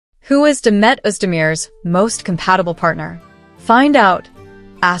Who is Demet Özdemir's most compatible partner? Find out.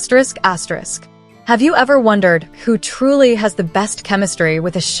 ***. Have you ever wondered who truly has the best chemistry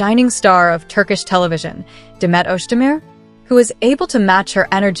with a shining star of Turkish television, Demet Özdemir? Who is able to match her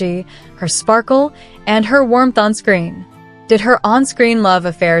energy, her sparkle, and her warmth on screen? Did her on-screen love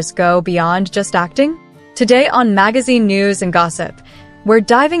affairs go beyond just acting? Today on Magazine News and Gossip, we're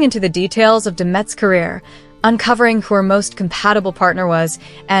diving into the details of Demet's career, uncovering who her most compatible partner was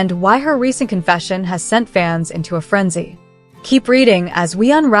and why her recent confession has sent fans into a frenzy. Keep reading as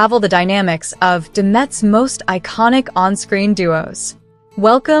we unravel the dynamics of Demet's most iconic on-screen duos.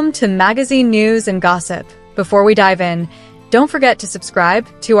 Welcome to Magazine News and Gossip. Before we dive in, don't forget to subscribe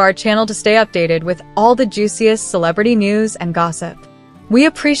to our channel to stay updated with all the juiciest celebrity news and gossip. We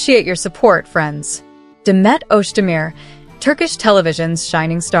appreciate your support, friends. Demet Özdemir, Turkish television's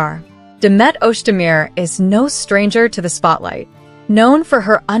shining star. Demet Özdemir is no stranger to the spotlight. Known for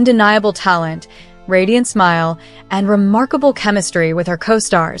her undeniable talent, radiant smile, and remarkable chemistry with her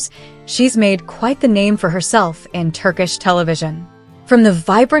co-stars, she's made quite the name for herself in Turkish television. From the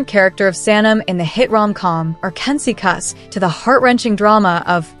vibrant character of Sanam in the hit rom-com Erkenci Kız to the heart-wrenching drama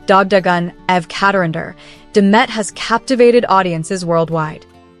of Dogdagan Ev Kaderinde, Demet has captivated audiences worldwide.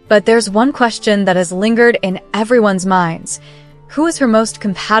 But there's one question that has lingered in everyone's minds. Who is her most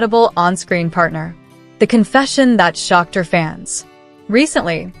compatible on-screen partner? The confession that shocked her fans.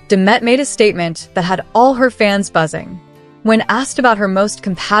 Recently, Demet made a statement that had all her fans buzzing. When asked about her most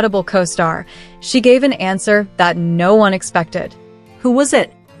compatible co-star, she gave an answer that no one expected. Who was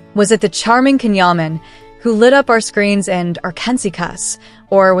it? Was it the charming Yaman, who lit up our screens in Erkenci Kız,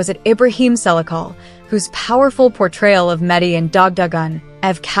 or was it Ibrahim Selikol, whose powerful portrayal of Mehdi in Dogdagan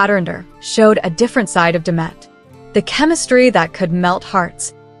Ev Kaderinde showed a different side of Demet? The chemistry that could melt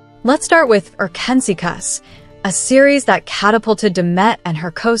hearts. Let's start with Erkenci Kız, a series that catapulted Demet and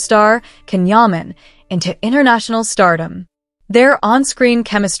her co-star, Yaman, into international stardom. Their on-screen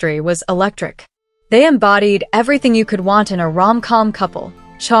chemistry was electric. They embodied everything you could want in a rom-com couple: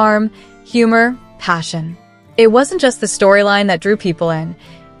 charm, humor, passion. It wasn't just the storyline that drew people in.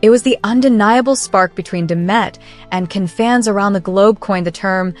 It was the undeniable spark between Demet and Can. Fans around the globe coined the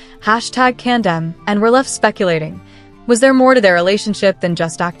term #Kandem and were left speculating. Was there more to their relationship than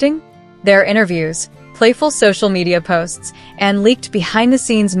just acting? Their interviews, playful social media posts, and leaked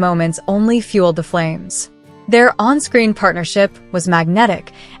behind-the-scenes moments only fueled the flames. Their on-screen partnership was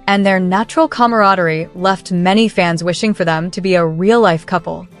magnetic, and their natural camaraderie left many fans wishing for them to be a real-life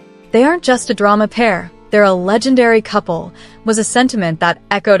couple. They aren't just a drama pair. They're a legendary couple, was a sentiment that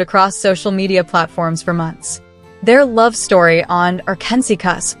echoed across social media platforms for months. Their love story on Erkenci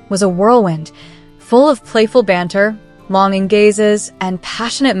Kız was a whirlwind, full of playful banter, longing gazes, and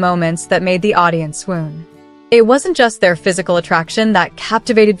passionate moments that made the audience swoon. It wasn't just their physical attraction that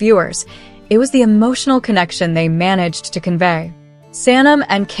captivated viewers, it was the emotional connection they managed to convey. Sanam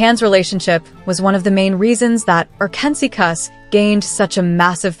and Can's relationship was one of the main reasons that Erkenci Kız gained such a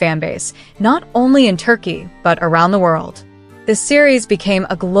massive fanbase, not only in Turkey, but around the world. The series became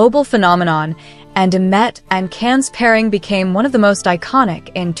a global phenomenon, and Demet and Can's pairing became one of the most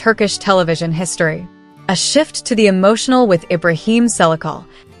iconic in Turkish television history. A shift to the emotional with Ibrahim Selikol.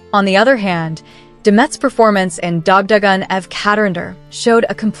 On the other hand, Demet's performance in Dogdagan Ev Kaderinde showed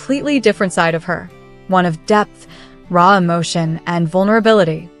a completely different side of her, one of depth, raw emotion, and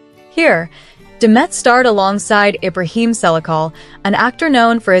vulnerability. Here, Demet starred alongside Ibrahim Selikol, an actor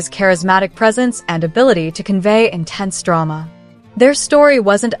known for his charismatic presence and ability to convey intense drama. Their story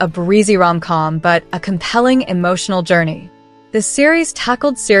wasn't a breezy rom-com, but a compelling emotional journey. The series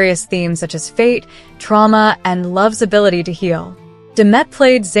tackled serious themes such as fate, trauma, and love's ability to heal. Demet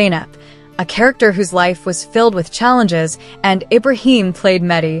played Zeynep, a character whose life was filled with challenges, and Ibrahim played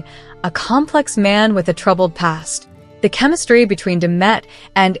Mehdi, a complex man with a troubled past. The chemistry between Demet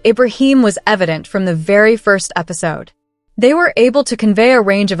and Ibrahim was evident from the very first episode. They were able to convey a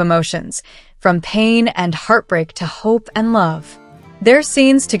range of emotions, from pain and heartbreak to hope and love. Their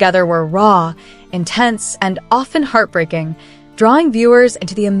scenes together were raw, intense, and often heartbreaking, drawing viewers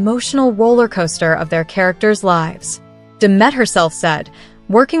into the emotional roller coaster of their characters' lives. Demet herself said,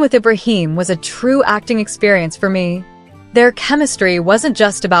 "Working with Ibrahim was a true acting experience for me." Their chemistry wasn't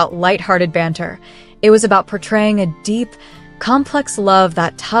just about lighthearted banter. It was about portraying a deep, complex love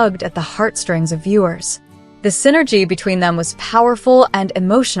that tugged at the heartstrings of viewers. The synergy between them was powerful and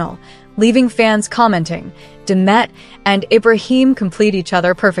emotional, leaving fans commenting, "Demet and Ibrahim complete each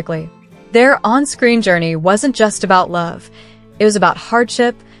other perfectly." Their on-screen journey wasn't just about love. It was about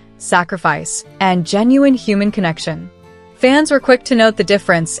hardship, sacrifice, and genuine human connection. Fans were quick to note the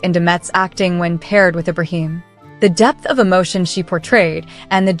difference in Demet's acting when paired with Ibrahim. The depth of emotion she portrayed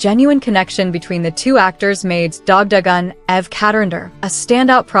and the genuine connection between the two actors made Dogdagan Ev Katerinder a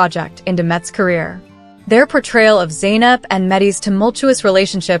standout project in Demet's career. Their portrayal of Zeynep and Mehdi's tumultuous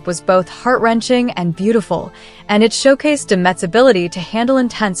relationship was both heart-wrenching and beautiful, and it showcased Demet's ability to handle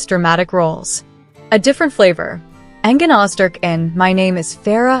intense dramatic roles. A different flavor. Engin Öztürk in My Name is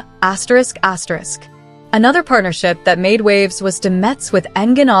Farah ***. Another partnership that made waves was Demet's with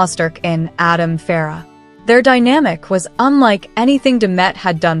Engin Öztürk in Adam Farah. Their dynamic was unlike anything Demet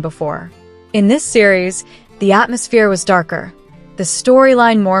had done before. In this series, the atmosphere was darker, the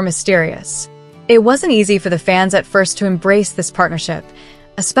storyline more mysterious. It wasn't easy for the fans at first to embrace this partnership,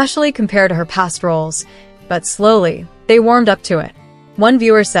 especially compared to her past roles, but slowly, they warmed up to it. One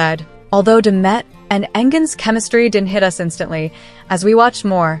viewer said, "Although Demet and Engin's chemistry didn't hit us instantly, as we watched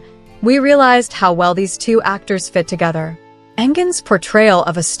more, we realized how well these two actors fit together." Engin's portrayal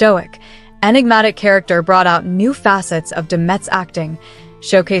of a stoic, enigmatic character brought out new facets of Demet's acting,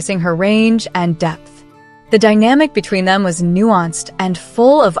 showcasing her range and depth. The dynamic between them was nuanced and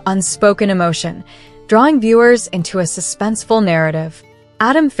full of unspoken emotion, drawing viewers into a suspenseful narrative.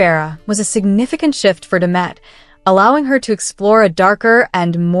 Adam Farah was a significant shift for Demet, allowing her to explore a darker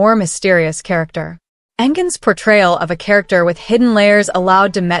and more mysterious character. Engin's portrayal of a character with hidden layers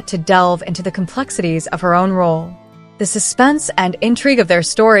allowed Demet to delve into the complexities of her own role. The suspense and intrigue of their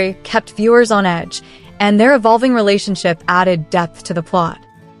story kept viewers on edge, and their evolving relationship added depth to the plot.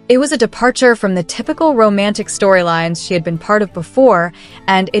 It was a departure from the typical romantic storylines she had been part of before,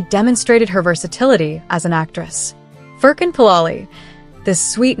 and it demonstrated her versatility as an actress. Furkan Palali, the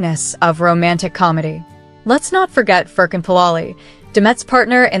sweetness of romantic comedy. Let's not forget Furkan Palali, Demet's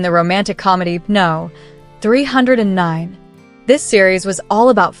partner in the romantic comedy No. 309. This series was all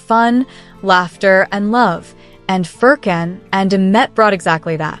about fun, laughter, and love, and Furkan and Demet brought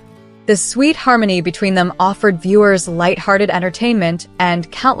exactly that. The sweet harmony between them offered viewers lighthearted entertainment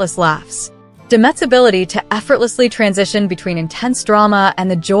and countless laughs. Demet's ability to effortlessly transition between intense drama and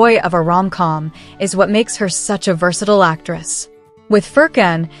the joy of a rom-com is what makes her such a versatile actress. With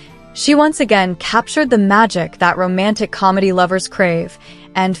Furkan, she once again captured the magic that romantic comedy lovers crave,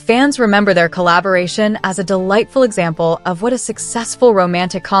 and fans remember their collaboration as a delightful example of what a successful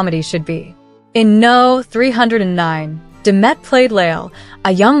romantic comedy should be. In No. 309, Demet played Lael,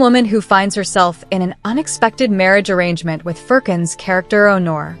 a young woman who finds herself in an unexpected marriage arrangement with Furkan's character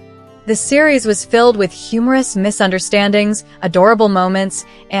Onur. The series was filled with humorous misunderstandings, adorable moments,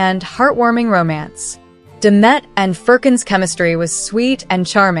 and heartwarming romance. Demet and Furkan's chemistry was sweet and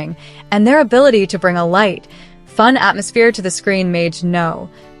charming, and their ability to bring a light, fun atmosphere to the screen made No.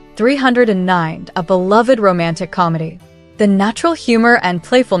 309 a beloved romantic comedy. The natural humor and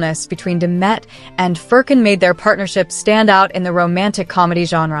playfulness between Demet and Furkan made their partnership stand out in the romantic comedy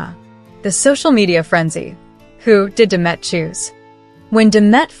genre. The social media frenzy. Who did Demet choose? When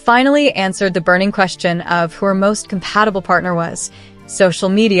Demet finally answered the burning question of who her most compatible partner was, social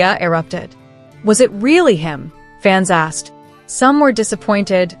media erupted. Was it really him? Fans asked. Some were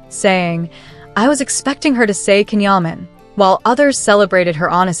disappointed, saying, "I was expecting her to say Kenyaman," while others celebrated her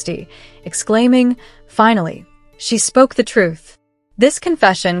honesty, exclaiming, "Finally, she spoke the truth." This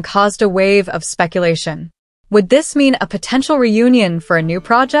confession caused a wave of speculation. Would this mean a potential reunion for a new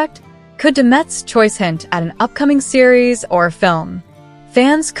project? Could Demet's choice hint at an upcoming series or film?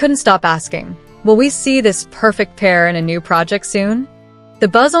 Fans couldn't stop asking, will we see this perfect pair in a new project soon? The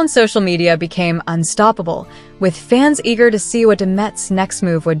buzz on social media became unstoppable, with fans eager to see what Demet's next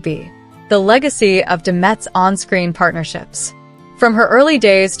move would be. The legacy of Demet's on-screen partnerships. From her early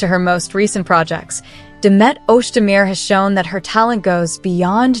days to her most recent projects, Demet Özdemir has shown that her talent goes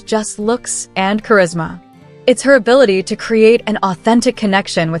beyond just looks and charisma. It's her ability to create an authentic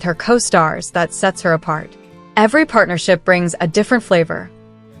connection with her co-stars that sets her apart. Every partnership brings a different flavor,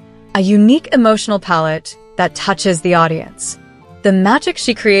 a unique emotional palette that touches the audience. The magic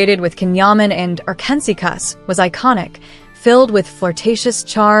she created with Kenyaman and Erkensikas was iconic, filled with flirtatious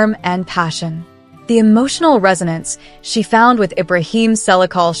charm and passion. The emotional resonance she found with Ibrahim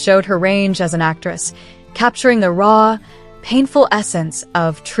Selikal showed her range as an actress, capturing the raw, painful essence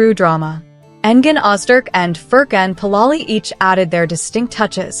of true drama. Engin Öztürk and Furkan Palali each added their distinct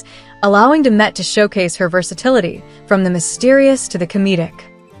touches, allowing Demet to showcase her versatility, from the mysterious to the comedic.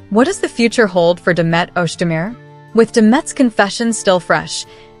 What does the future hold for Demet Özdemir? With Demet's confession still fresh,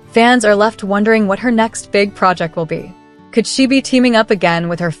 fans are left wondering what her next big project will be. Could she be teaming up again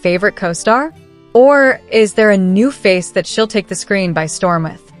with her favorite co-star? Or is there a new face that she'll take the screen by storm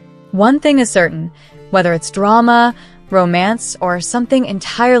with? One thing is certain, whether it's drama, romance, or something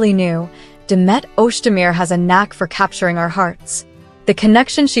entirely new, Demet Özdemir has a knack for capturing our hearts. The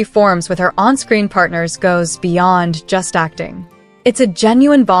connection she forms with her on-screen partners goes beyond just acting. It's a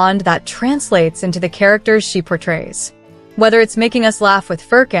genuine bond that translates into the characters she portrays. Whether it's making us laugh with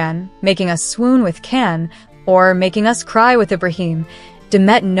Furkan, making us swoon with Can, or making us cry with Ibrahim,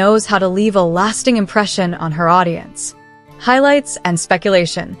 Demet knows how to leave a lasting impression on her audience. Highlights and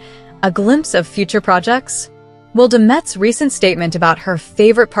speculation. A glimpse of future projects? Will Demet's recent statement about her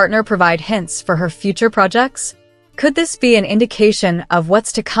favorite partner provide hints for her future projects? Could this be an indication of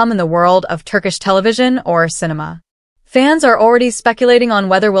what's to come in the world of Turkish television or cinema? Fans are already speculating on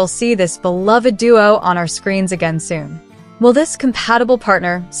whether we'll see this beloved duo on our screens again soon. Will this compatible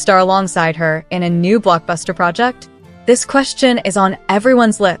partner star alongside her in a new blockbuster project? This question is on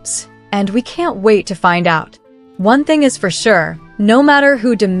everyone's lips, and we can't wait to find out. One thing is for sure, no matter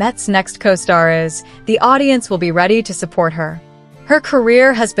who Demet's next co-star is, the audience will be ready to support her. Her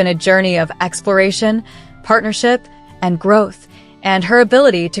career has been a journey of exploration, partnership, and growth, and her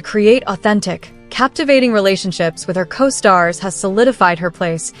ability to create authentic, captivating relationships with her co-stars has solidified her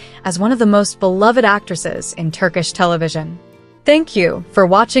place as one of the most beloved actresses in Turkish television. Thank you for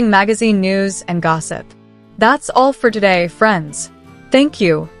watching Magazine News and Gossip. That's all for today, friends. Thank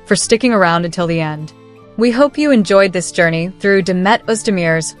you for sticking around until the end. We hope you enjoyed this journey through Demet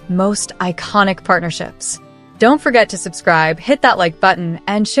Özdemir's most iconic partnerships. Don't forget to subscribe, hit that like button,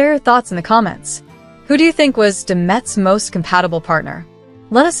 and share your thoughts in the comments. Who do you think was Demet's most compatible partner?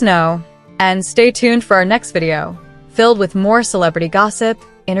 Let us know. And stay tuned for our next video, filled with more celebrity gossip,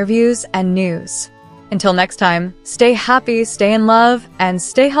 interviews, and news. Until next time, stay happy, stay in love, and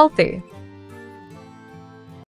stay healthy.